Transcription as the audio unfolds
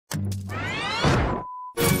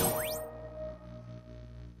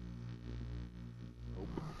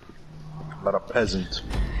Not a peasant.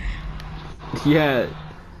 Yeah.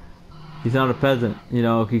 He's not a peasant, you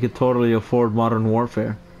know, he could totally afford Modern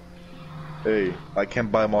Warfare. Hey, I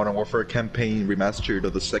can't buy Modern Warfare campaign remastered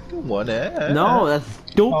of the second one, eh? No, that's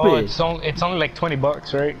stupid. Oh, it's only like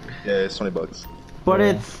 $20, right? Yeah, it's $20. But Yeah.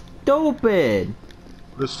 it's stupid.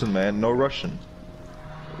 Listen, man, no Russian.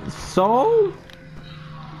 So?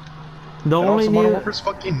 The And only also, Modern new... Warfare's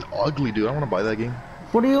fucking ugly, dude. I don't want to buy that game.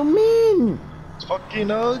 What do you mean? It's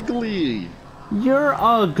fucking ugly. You're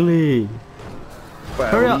ugly. But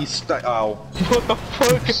Hurry at up. least ow. What the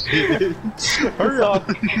fuck? Hurry up.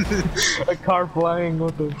 A car flying,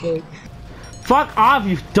 what the fuck? Fuck off,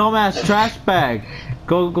 you dumbass trash bag.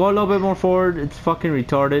 Go a little bit more forward. It's fucking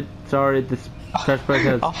retarded. Sorry, this trash bag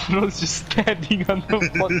has... Alfredo's just standing on the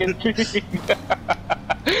fucking thing.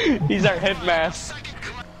 He's our headmaster.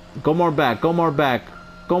 Go more back, go more back.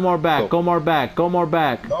 Go more back, go more back, go more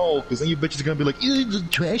back. No, because then you bitches are gonna be like, ew, the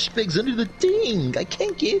trash bag's under the thing. I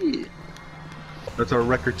can't get it. That's our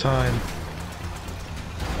record time.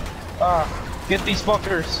 Get these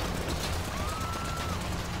fuckers.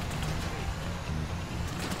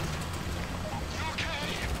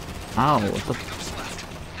 Ow, what the...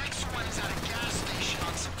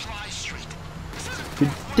 We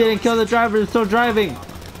didn't kill the driver, they're still driving.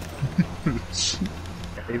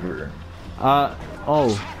 Oh.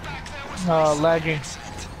 Lagging.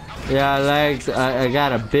 Yeah, legs. I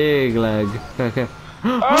got a big leg. Okay.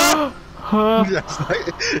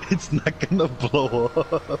 It's not gonna blow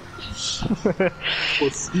up.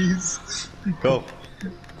 Pussies. Go.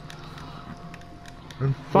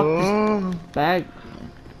 Fuck this bag.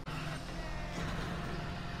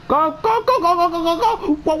 Go, go, go, go, go, go,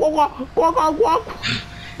 go, go, go, go, go, go, go.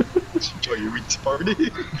 Are you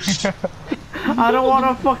retarded? I don't want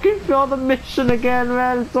to fucking fail the mission again,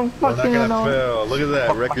 man. It's so We're fucking not gonna annoying. fail. Look at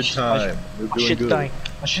that, record time. We're My doing shit's good. dying.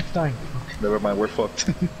 My shit's dying. Never mind, we're fucked.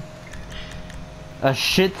 A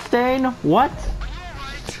shit stain? What?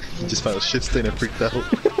 You just found a shit stain and freaked out.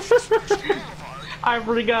 I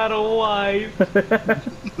forgot a wipe.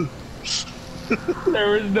 There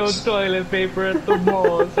was no toilet paper at the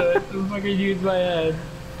mall, so I had to fucking use my hand.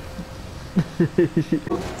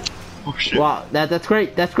 Oh shit. Wow, that's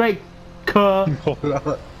great. That's great. Cuh. Hold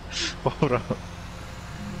on. Hold on.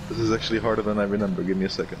 This is actually harder than I remember. Give me a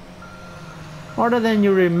second. Harder than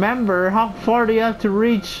you remember. How far do you have to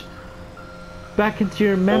reach back into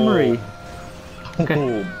your memory? Oh.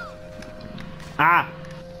 Okay. Ah.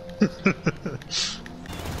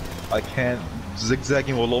 I can't.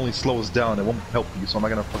 Zigzagging will only slow us down. It won't help you, so I'm not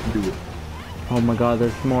gonna fucking do it. Oh my god,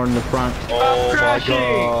 there's more in the front. Oh my crashing!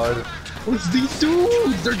 god. What's these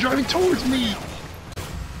dudes? They're driving towards me.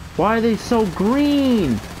 Why are they so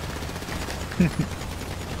green?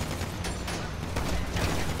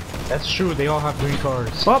 That's true, they all have green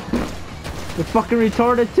cars. Oh, they're fucking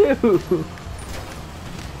retarded too.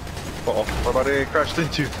 Uh-oh, what about it crashed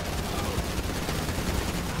into?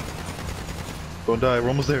 Don't die, we're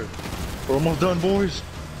almost there. We're almost done, boys.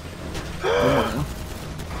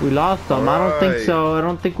 We lost them. I don't think Alright. so. I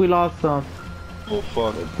don't think we lost them. Oh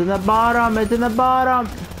fuck. It's in the bottom. It's in the bottom.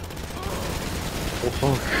 Oh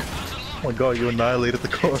fuck. Oh my god, you annihilated the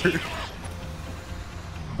car.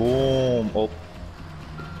 Boom. Oh.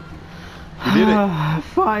 You did it.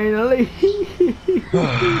 Finally.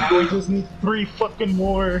 We just need 3 fucking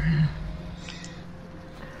more.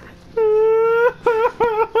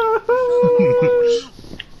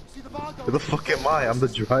 Where the fuck am I? I'm the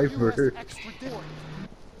driver.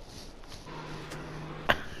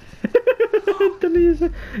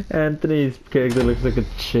 Anthony's character looks like a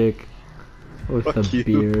chick with Fuck a you.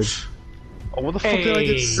 beard. Oh, what the fuck did I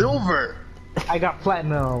get Hey. silver? I got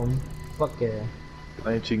platinum. Fuck yeah.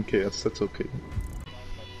 19k, that's okay.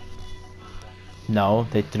 No,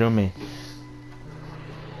 they threw me.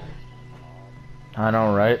 I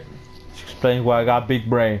know, right? Explain why I got big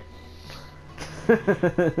brain.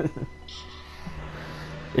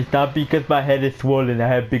 It's not because my head is swollen, I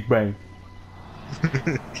have big brain.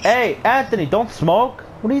 Hey, Anthony, don't smoke!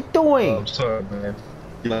 What are you doing? Oh, I'm sorry, man.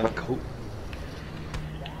 You like my coat?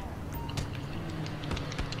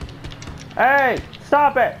 Hey,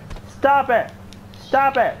 stop it! Stop it!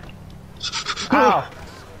 Stop it! Ow!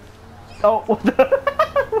 Oh, what the,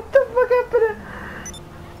 what the fuck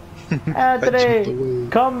happened? Anthony,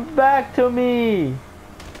 come back to me!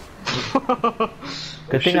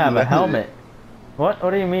 Good thing I have a helmet. What?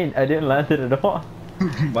 What do you mean? I didn't land it at all.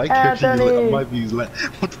 My character Anthony! might be what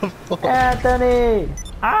the fuck? Anthony!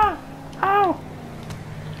 Ah! Ow!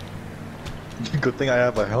 Good thing I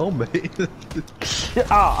have a helmet.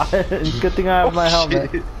 Ah! Good thing I have my helmet.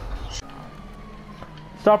 Shit.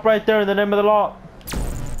 Stop right there in the name of the law.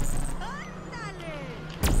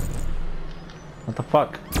 What the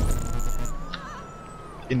fuck?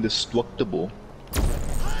 Indestructible.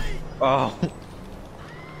 Oh.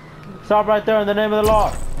 Stop right there in the name of the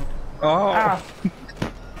Lord. Oh. Ah.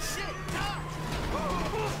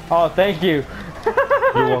 Oh, thank you.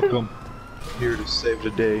 You're welcome. Here to save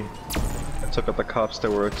the day. I took out the cops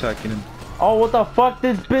that were attacking him. Oh, what the fuck?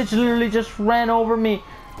 This bitch literally just ran over me.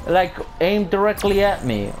 Like, aimed directly at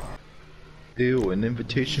me. Ew, an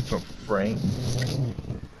invitation from Frank.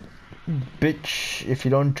 Bitch, if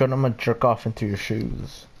you don't join, I'm gonna jerk off into your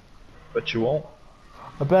shoes. Bet you won't.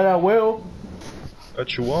 I bet I will.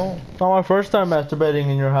 Bet you won't. It's not my first time masturbating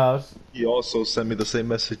in your house. He also sent me the same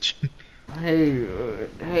message. Hey,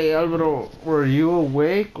 hey Alvaro, were you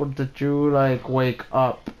awake or did you like wake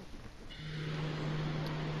up?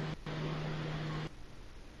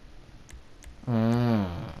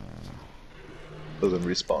 Doesn't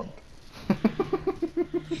respond.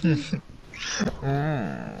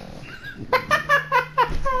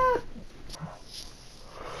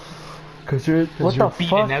 Cause you're what You're the beaten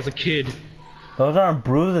fuck? as a kid. Those aren't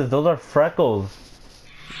bruises, those are freckles.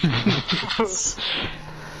 Your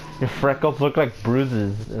freckles look like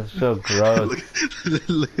bruises. It's so gross.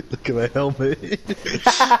 look at my helmet.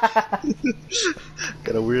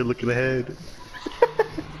 Got a weird looking head.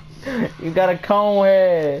 You got a cone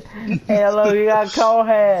head. Hey, hello, you got a cone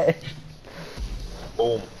head.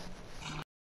 Boom.